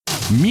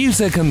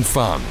Music and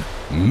fun.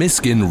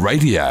 Miskin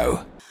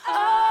Radio.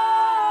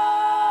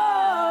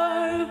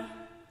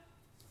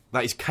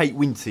 That is Kate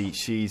Winty.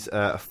 She's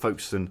a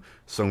Folkestone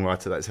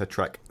songwriter. That's her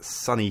track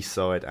Sunny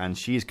Side, and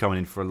she is coming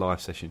in for a live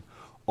session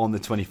on the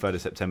 23rd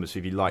of September. So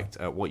if you liked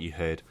what you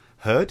heard,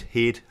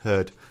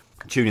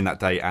 tune in that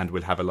day and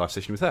we'll have a live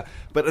session with her.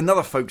 But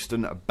another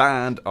Folkestone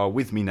band are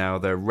with me now.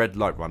 They're Red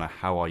Light Runner.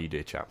 How are you,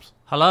 dear chaps?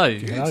 Hello.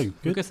 Hello.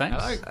 Good,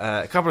 thanks.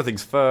 A couple of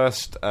things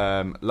first.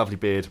 Lovely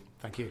beard.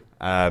 Thank you.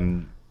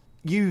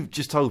 You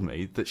just told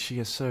me that she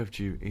has served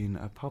you in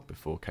a pub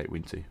before, Kate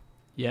Winty.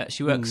 Yeah,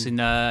 she works in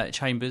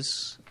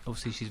Chambers.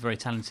 Obviously, she's very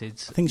talented.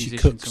 I think she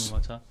musician, cooks.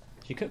 songwriter.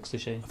 She cooks,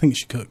 does she? I think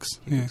she cooks.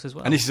 She cooks as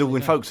well. And this is all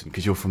in Folkestone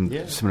because you're from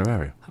a similar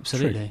area.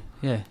 Absolutely,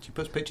 yeah. She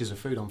puts pictures of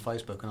food on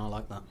Facebook, and I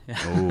like that.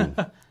 Yeah.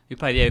 Oh. we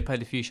played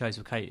a few shows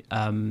with Kate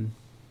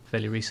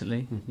fairly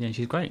recently. Yeah,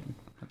 she's great.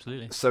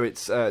 Absolutely. So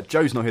it's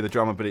Joe's not here, the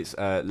drummer, but it's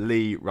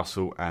Lee,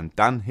 Russell, and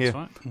Dan here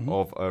That's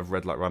right. of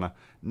Red Light Runner.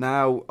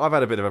 Now I've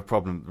had a bit of a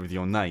problem with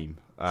your name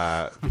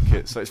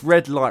because so it's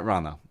Red Light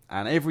Runner,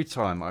 and every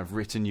time I've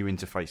written you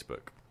into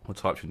Facebook or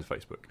typed you into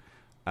Facebook,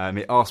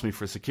 it asks me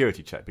for a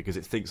security check because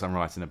it thinks I'm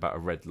writing about a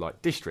red light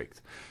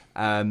district.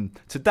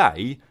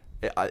 Today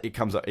it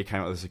came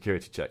up with a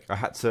security check. I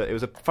had to. It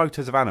was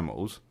photos of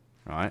animals,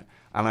 right?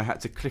 And I had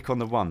to click on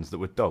the ones that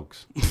were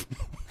dogs.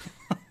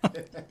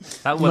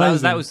 That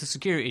was the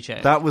security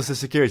check. That was the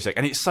security check,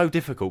 and it's so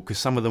difficult because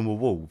some of them were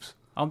wolves.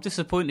 I'm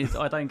disappointed that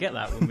I don't get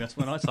that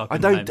when I type I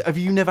in don't. the name. Have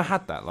you never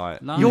had that?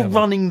 Like No. you're Never.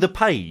 running the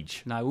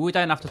page. No, we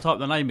don't have to type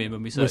the name in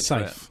when we We're search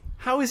for it. safe.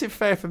 How is it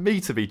fair for me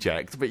to be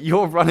checked, but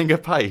you're running a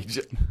page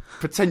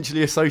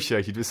potentially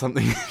associated with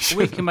something?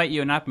 We can make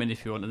you an admin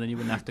if you want, and then you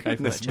wouldn't have to go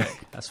for that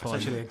check. That's It's fine.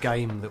 actually a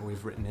game that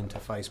we've written into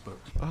Facebook.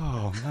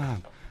 Oh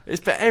man!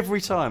 But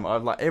every time I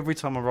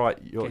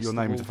write your Guess the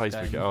name into wolf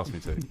Facebook, game. it asks me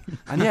to.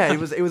 And yeah, it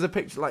was a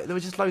picture. Like there were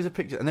just loads of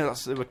pictures, and there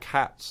were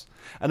cats.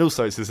 And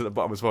also it says at the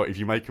bottom as well, if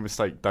you make a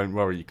mistake, don't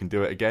worry, you can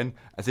do it again,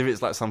 as if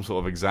it's like some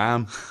sort of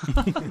exam.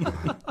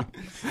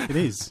 It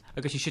is.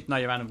 I guess you should know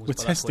your animals. We're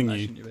by that testing point,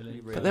 you. shouldn't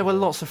really? But there were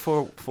lots of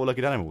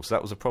four-legged animals, so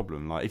that was a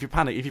problem. Like if you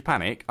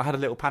panic, I had a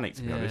little panic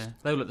to be honest.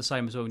 They all look the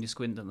same as well when you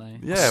squint, don't they?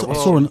 Yeah, I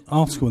saw an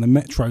article in the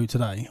Metro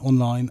today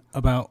online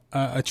about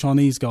a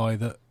Chinese guy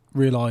that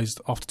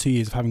realised after 2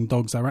 years of having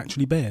dogs, they were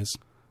actually bears.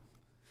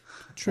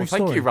 True Well,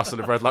 thank story. you, Russell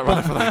of Red Light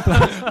Runner, for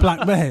that.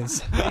 Black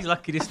bears. He's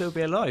lucky to still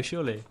be alive,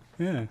 surely.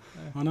 Yeah,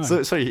 I know.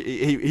 So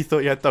he thought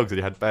he had dogs and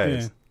he had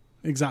bears.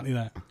 Yeah, exactly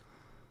that.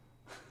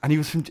 And he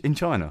was in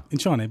China? In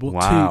China, he bought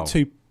Wow.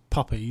 two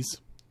puppies.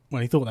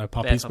 Well, he thought they were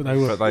puppies, but they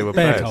puppies. were, But they were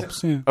bear bears.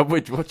 cubs. Yeah.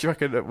 What do you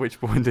reckon, at which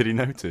point did he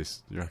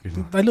notice? Do you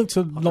reckon? They looked a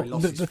I lot.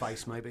 lost his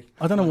face, maybe.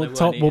 I don't know Well, what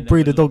they weren't type, what eating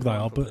breed them of dog in they the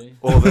are, but probably.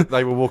 Or that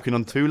they were walking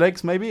on two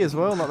legs, maybe, as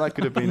well? Like that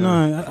could have been...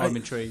 no.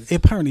 Climbing trees.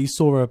 Apparently, he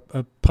saw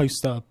a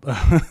poster,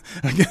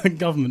 a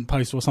government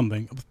poster or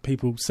something, of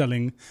people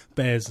selling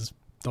bears as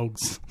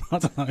dogs. I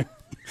don't know.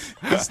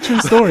 It's a true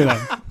story, though.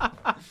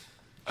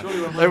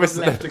 Surely when They we were-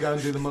 left to go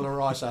and do the Muller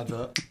Rice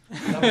advert.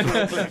 That was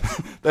very clear.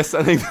 They're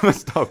selling them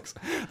as dogs.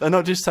 They're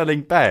not just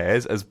selling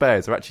bears as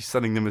bears, they're actually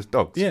selling them as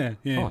dogs. Yeah,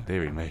 yeah. Oh,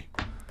 dearie me.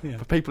 Yeah.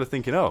 But people are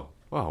thinking, oh,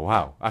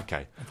 wow,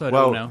 okay. I've heard it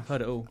all now. I've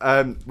heard it all.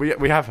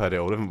 We have heard it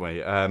all, haven't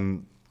we?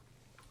 And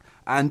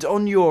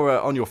on your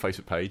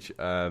Facebook page,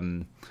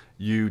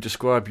 you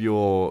describe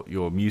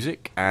your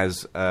music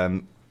as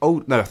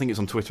old. No, I think it's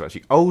on Twitter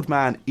actually. Old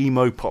man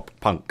emo pop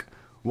punk.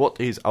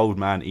 What is old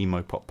man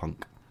emo pop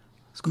punk?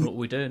 It's kind of what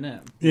we do, isn't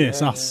it? Yeah,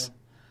 it's us.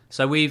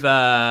 So we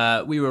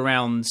were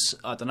around.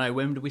 I don't know,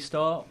 when did we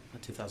start?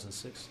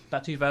 2006.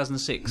 About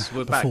 2006.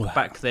 We're Before that.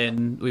 back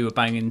then. We were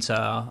banging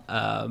to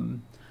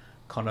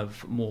kind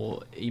of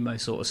more emo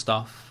sort of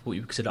stuff, what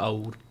you would consider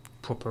old,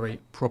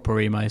 proper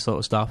emo sort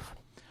of stuff.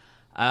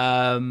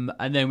 And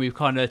then we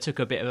kind of took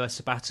a bit of a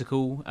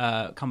sabbatical,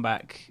 come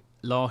back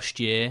last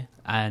year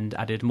and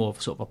added more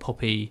of sort of a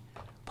poppy,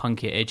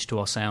 punky edge to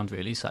our sound,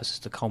 really. So that's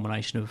just a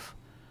culmination of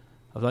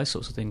those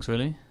sorts of things,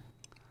 really.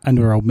 And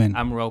we're old men.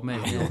 And we're old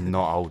men. You're Yeah.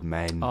 not old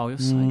men. Oh, you're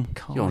so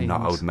kind. You're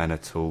not old men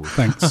at all.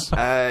 Thanks.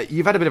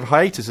 You've had a bit of a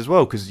hiatus as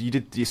well because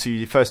so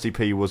your first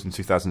EP was in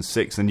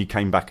 2006, and you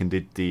came back and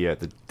did the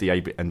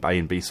A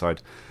and B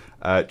side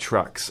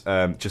tracks,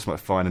 Just Like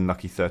Fine and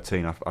Lucky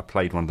 13. I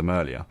played one of them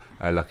earlier,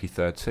 Lucky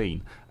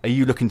 13. Are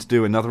you looking to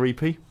do another EP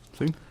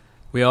soon?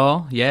 We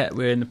are, yeah.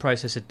 We're in the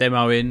process of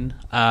demoing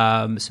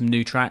some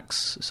new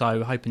tracks, so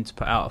we're hoping to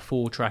put out a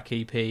 4-track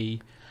EP.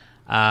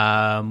 We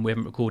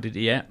haven't recorded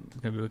it yet.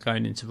 We're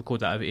going in to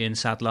record that over Ian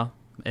Sadler,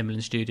 Emlyn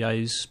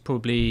Studios,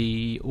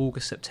 probably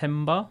August,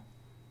 September.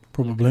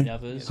 Probably. The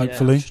others,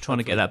 Hopefully. Yeah. Just trying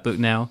to get that book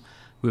now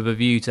with a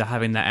view to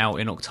having that out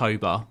in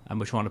October, and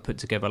we're trying to put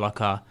together like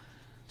a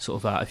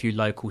sort of a few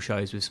local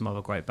shows with some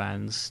other great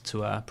bands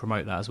to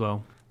promote that as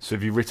well. So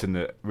have you written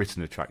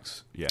the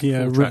tracks? Yeah.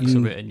 Yeah, 4 tracks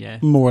are written, yeah.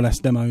 more or less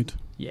demoed.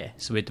 Yeah,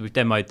 so we've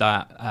demoed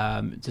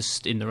that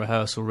just in the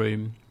rehearsal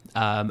room,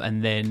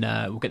 and then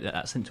we'll get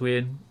that sent to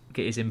Ian,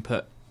 get his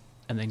input,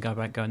 and then go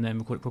and then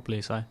record it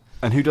properly. So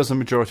And who does the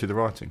majority of the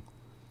writing?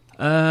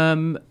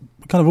 kind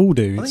of all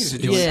do. I think it's a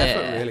joint Yeah.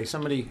 effort, really.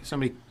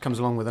 Somebody comes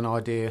along with an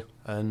idea,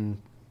 and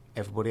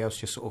everybody else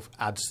just sort of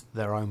adds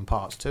their own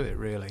parts to it,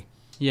 really.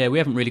 Yeah, we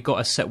haven't really got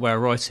a set way of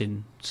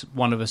writing.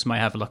 One of us may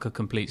have like a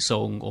complete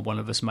song, or one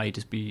of us may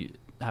just be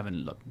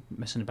having like,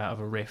 messing about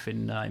with a riff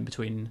in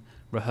between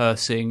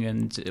rehearsing,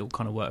 and it'll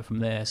kind of work from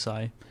there.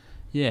 So,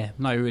 yeah,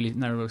 no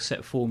real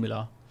set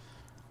formula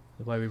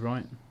the way we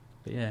write.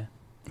 But yeah,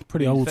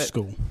 Pretty old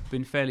school.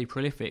 been fairly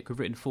prolific. We've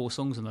written 4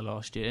 songs in the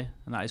last year,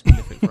 and that is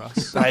prolific for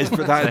us. That is,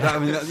 I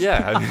mean,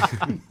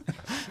 yeah.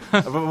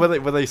 I mean,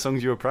 were they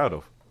songs you were proud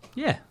of?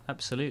 Yeah,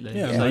 absolutely.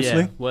 Yeah, So,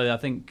 mostly. well, I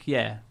think,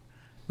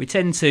 we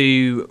tend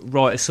to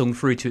write a song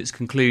through to its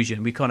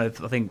conclusion. We kind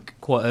of, I think,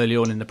 quite early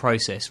on in the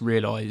process,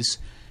 realise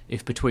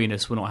if between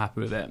us we're not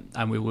happy with it,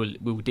 and we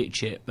will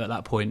ditch it at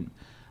that point.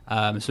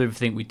 So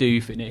everything we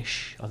do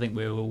finish, I think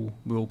we're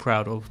all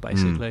proud of,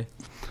 basically.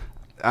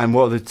 And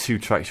what are the 2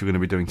 tracks you're going to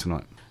be doing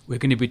tonight? We're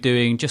going to be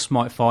doing Just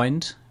Might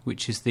Find,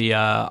 which is the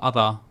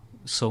other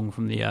song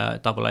from the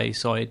double A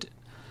side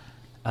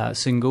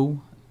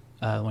single,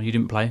 the one you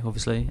didn't play,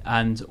 obviously,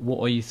 and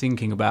What Are You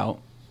Thinking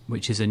About,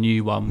 which is a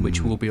new one,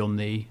 which will be on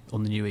the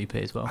new EP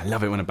as well. I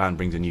love it when a band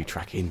brings a new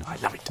track in. I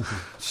love it.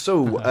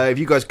 So, if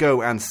you guys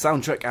go and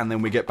soundtrack, and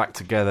then we get back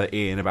together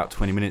in about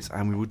 20 minutes,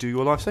 and we will do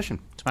your live session.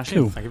 Smash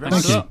Cool. it. Thank you very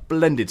Thank much. you.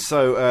 Splendid.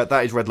 So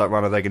that is Red Light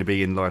Runner. They're going to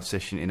be in live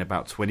session in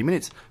about 20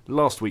 minutes.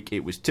 Last week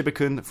it was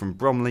Tiburon from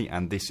Bromley,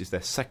 and this is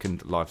their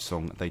second live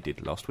song they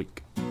did last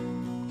week.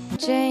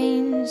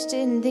 Change,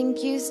 didn't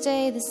think you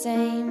stay the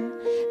same,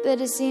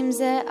 but it seems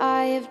that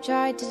I have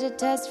tried to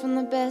detest from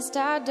the best,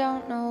 I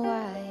don't know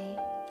why.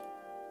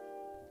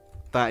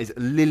 That is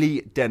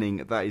Lily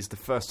Denning. That is the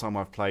first time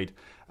I've played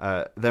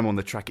them on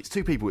the track. It's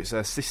 2 people. It's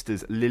their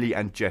sisters, Lily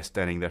and Jess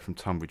Denning. They're from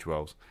Tunbridge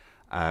Wells.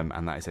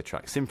 And that is their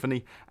track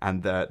Symphony.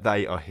 And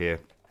they are here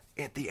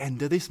at the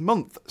end of this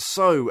month.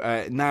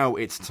 So now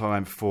it's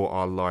time for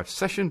our live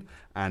session.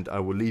 And I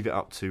will leave it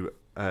up to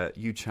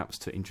you chaps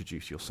to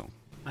introduce your song.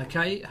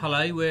 Okay,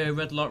 hello, we're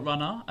Red Light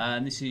Runner,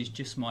 and this is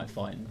Just Might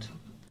Find.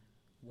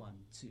 1,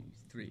 2,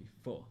 3,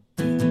 4.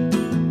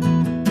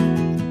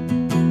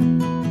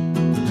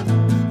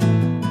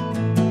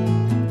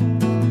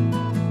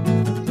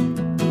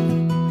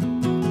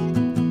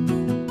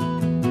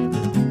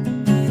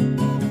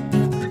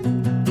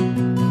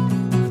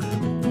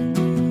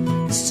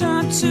 It's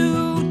time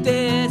to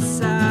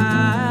decide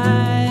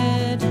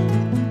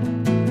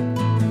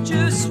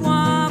just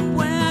what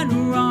went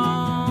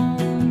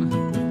wrong,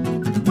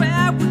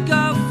 where we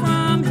go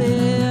from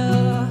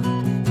here.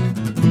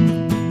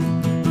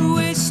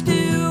 We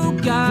still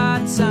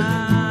got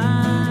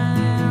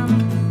time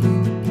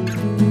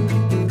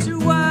to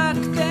work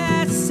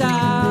this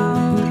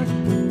out.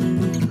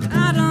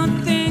 I don't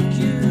think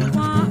you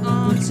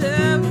want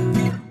to.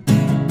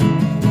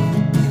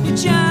 You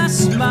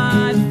just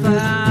might find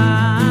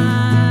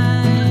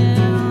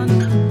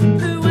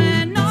that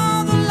when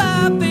all the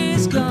love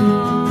is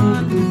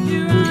gone,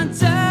 you're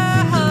undone.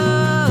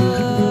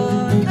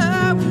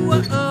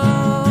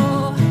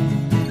 Oh,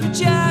 you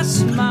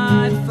just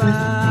might find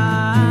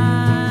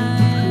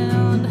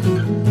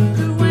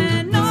that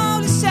when all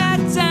is said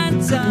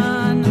and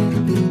done,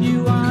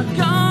 you are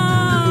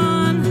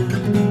gone.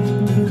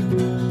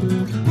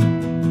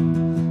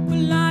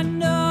 Well, I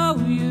know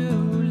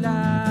you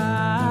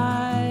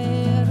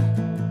lied.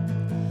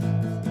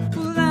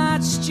 Well,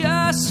 that's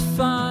just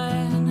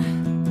fine.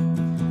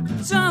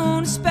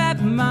 Don't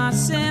expect my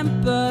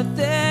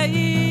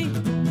sympathy.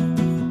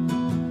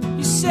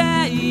 You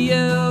say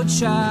you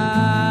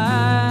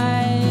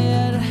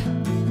tried,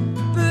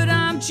 but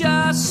I'm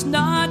just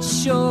not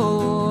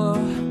sure.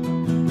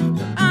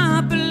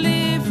 I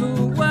believe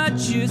what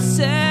you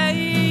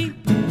say.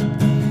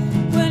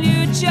 Well,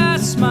 you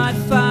just might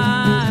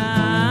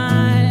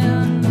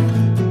find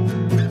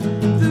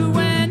that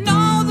when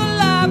all the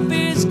love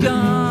is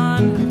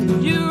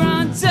gone, you're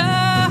undone.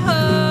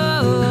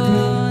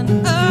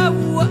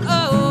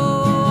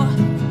 Oh,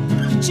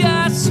 you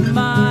just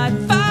might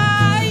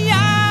find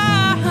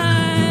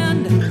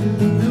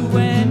that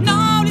when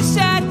all is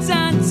said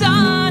and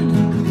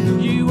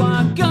done, you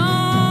are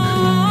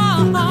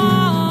gone.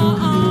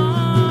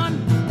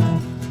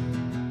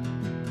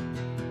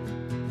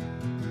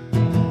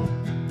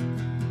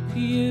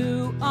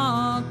 You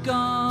are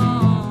gone.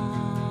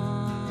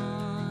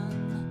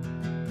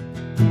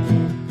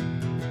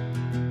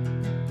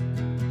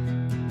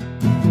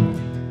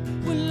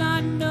 Well,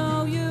 I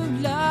know you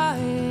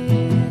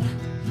lied.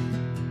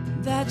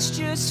 That's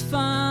just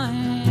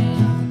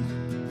fine.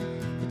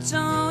 But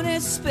don't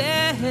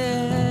expect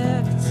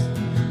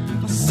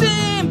my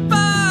sympathy.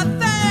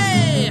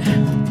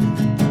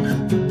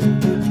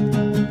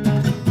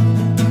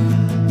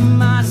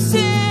 My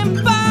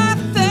sympathy.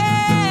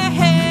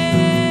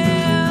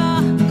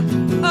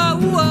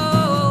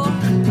 Oh,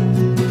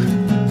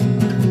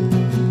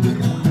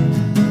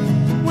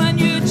 when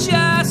you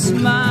just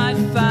might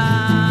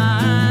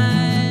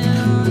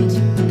find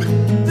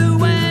that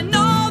when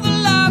all the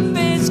love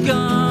is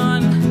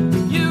gone,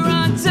 you're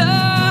undone.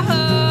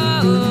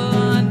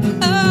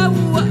 Oh,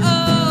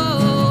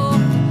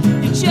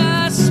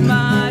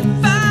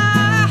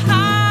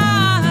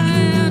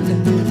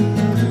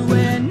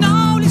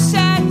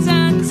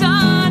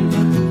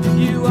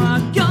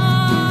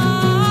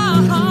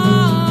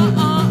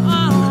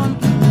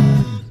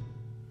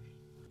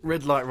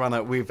 Red Light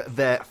Runner with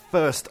their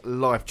first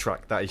live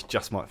track. That is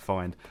Just Might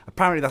Find.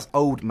 Apparently that's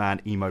old man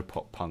emo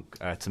pop punk.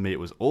 To me it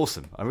was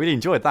awesome. I really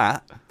enjoyed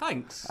that.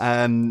 Thanks.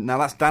 Now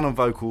that's Dan on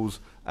vocals,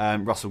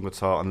 Russell on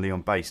guitar and Lee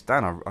on bass.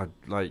 Dan,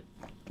 I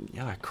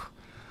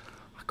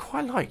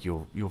quite like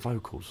your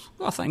vocals.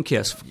 Well, thank you.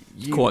 That's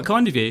quite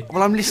kind of you.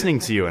 Well, I'm listening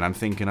to you and I'm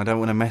thinking I don't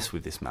want to mess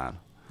with this man.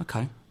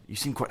 Okay. You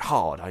seem quite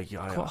hard. Quite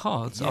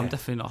hard? Yeah. I'm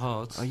definitely not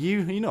hard. Are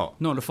you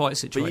not? Not in a fight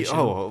situation.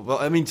 Well,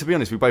 I mean, to be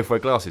honest, we both wear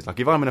glasses. Like,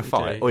 if I'm in a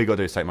fight, all you got to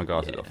do is take my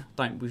glasses off.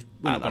 We're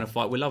not going to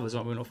fight. We're lovers,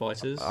 aren't we? We're not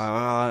fighters.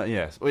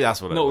 Yes. Well, yeah,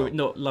 that's what We're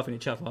not loving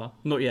each other.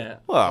 Not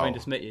yet. Well, I mean,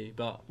 just met you,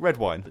 but... Red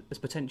wine. There's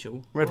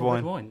potential. Red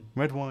wine.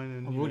 And,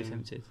 I'm already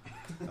tempted.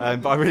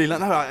 But I really like...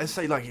 No, I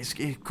say, like, it's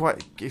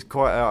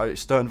quite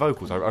stern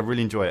vocals. I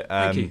really enjoy it.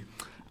 Thank you.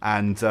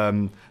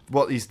 And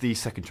what is the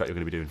second track you're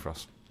going to be doing for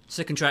us?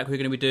 Second track we're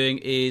going to be doing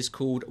is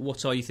called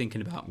What Are You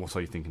Thinking About? What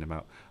Are You Thinking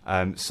About?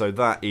 So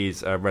that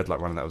is Red Light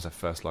Runner. That was their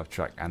first live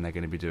track, and they're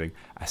going to be doing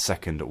a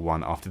second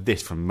one after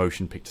this from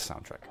Motion Picture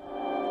Soundtrack.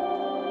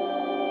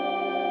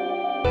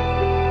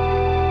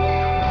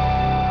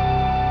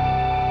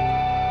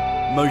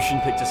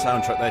 Motion Picture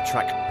Soundtrack, their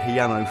track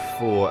Piano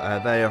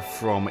 4. They are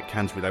from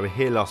Canterbury. They were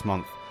here last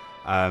month.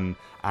 And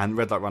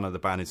Red Light Runner, the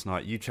band is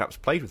tonight. You chaps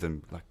played with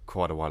them like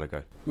quite a while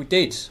ago. We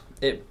did.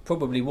 It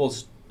probably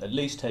was at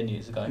least 10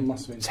 years ago. It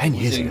must have been 10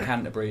 years in ago.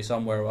 Canterbury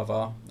somewhere or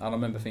other, and I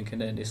remember thinking,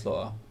 this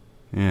lot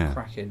are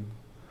cracking.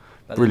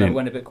 But Brilliant. They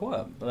went a bit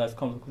quiet, but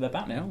they're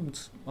back now, and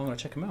I'm going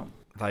to check them out.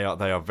 They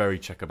are very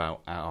checkabout.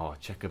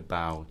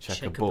 Checkerball.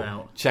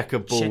 Check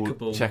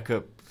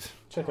about.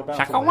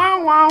 Checka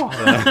wow.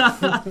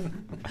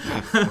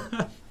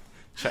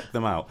 Check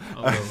them out.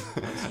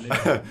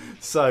 Absolutely.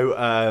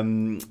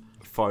 So,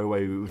 fire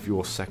away with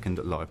your second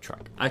live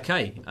track.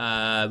 Okay,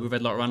 with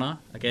Red Light Runner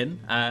again,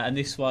 and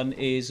this one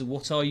is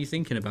What Are You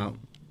Thinking About?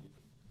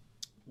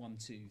 1,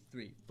 2,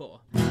 3, 4.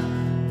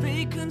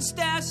 Vacant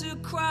stairs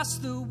across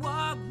the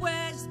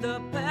walkways, the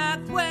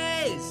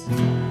pathways.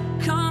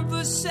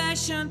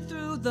 Conversation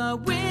through the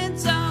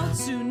window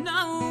to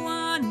no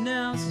one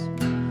else.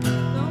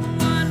 No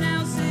one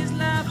else's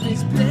life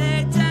is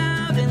played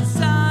out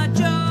inside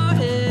your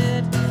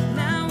head.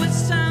 Now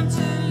it's time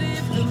to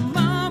live the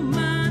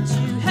moment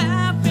you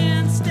have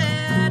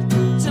instead.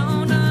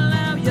 Don't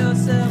allow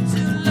yourself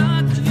to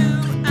lock you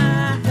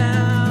out.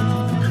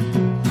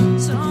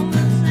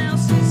 Someone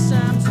else's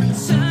time to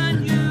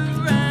turn you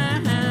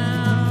around.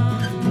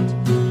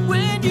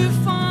 When you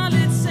fall,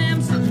 it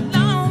seems a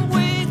long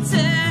way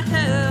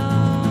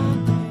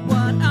down.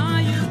 What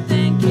are you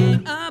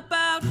thinking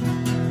about?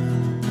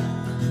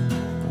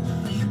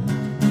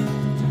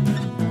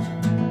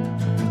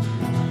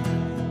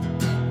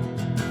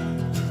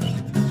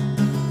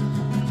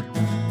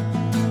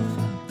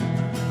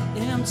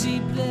 Empty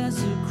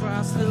place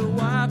across the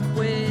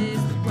walkways,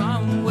 the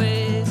wrong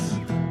ways.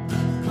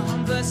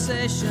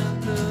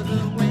 Conversation through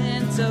the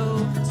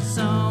window to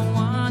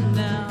someone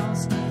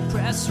else.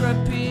 Press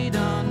repeat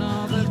on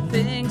all the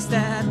things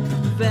that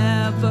you've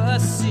ever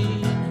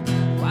seen.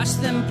 Watch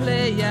them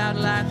play out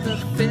like the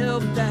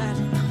film that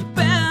you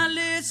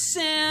barely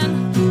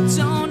seen.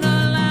 Don't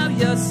allow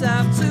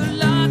yourself to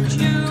lock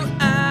you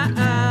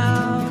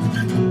out.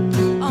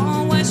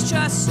 Always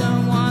trust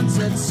someone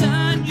to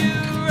turn you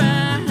around.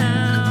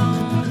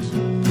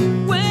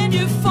 When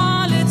you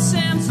fall, it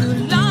seems a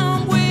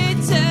long way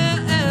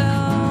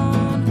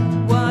down.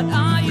 What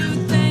are you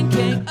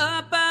thinking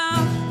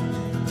about?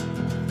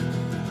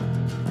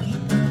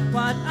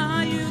 What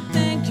are you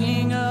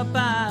thinking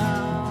about?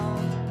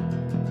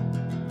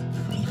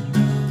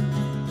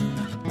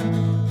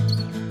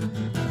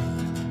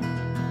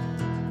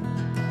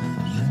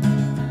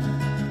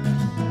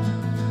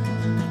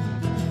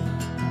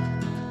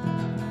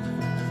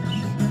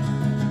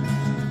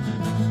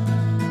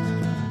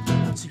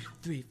 Two,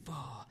 three,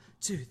 four.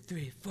 2,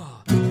 3, 4.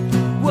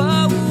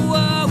 Whoa,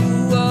 whoa,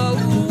 whoa,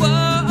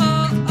 whoa,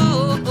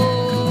 oh,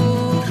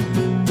 oh.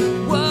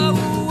 Whoa,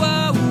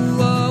 whoa,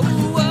 whoa,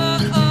 whoa,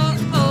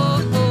 oh,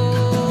 oh.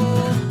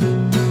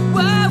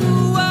 Whoa,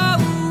 whoa,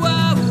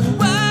 whoa,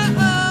 whoa,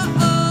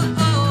 oh,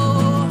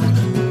 oh.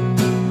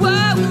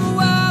 Whoa,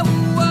 whoa,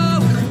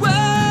 whoa,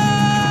 whoa.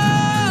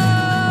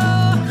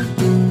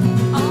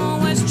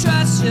 Always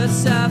trust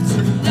yourself to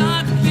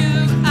lock you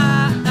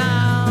out.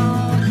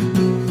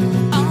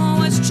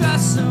 Always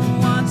trust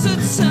someone to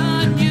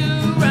turn you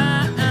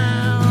round.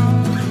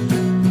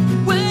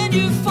 When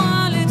you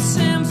fall, it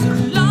seems a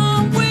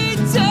long way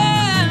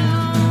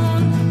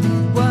down.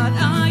 What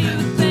are you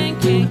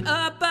thinking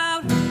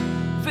about?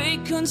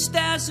 Vacant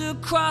stairs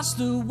across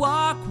the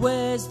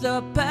walkways,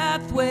 the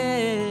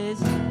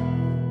pathways.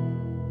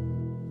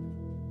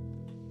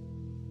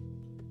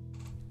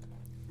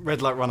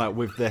 Red Light Runner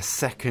with their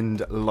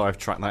second live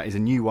track. That is a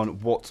new one.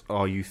 What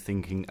Are You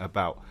Thinking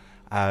About?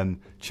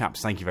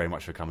 Chaps, thank you very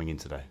much for coming in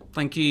today.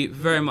 Thank you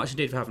very much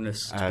indeed for having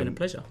us. It's been a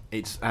pleasure.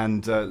 Lee,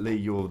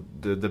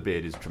 the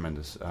beard is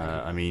tremendous.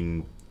 I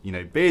mean, you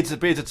know, beards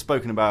are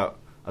spoken about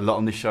a lot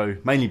on this show,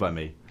 mainly by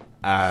me.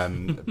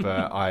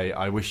 But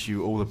I wish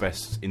you all the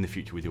best in the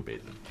future with your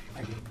beard.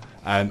 Thank you.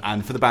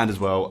 And for the band as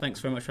well. Thanks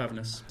very much for having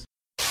us.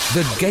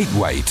 The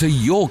gateway to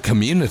your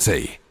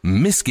community.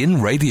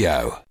 Miskin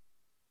Radio.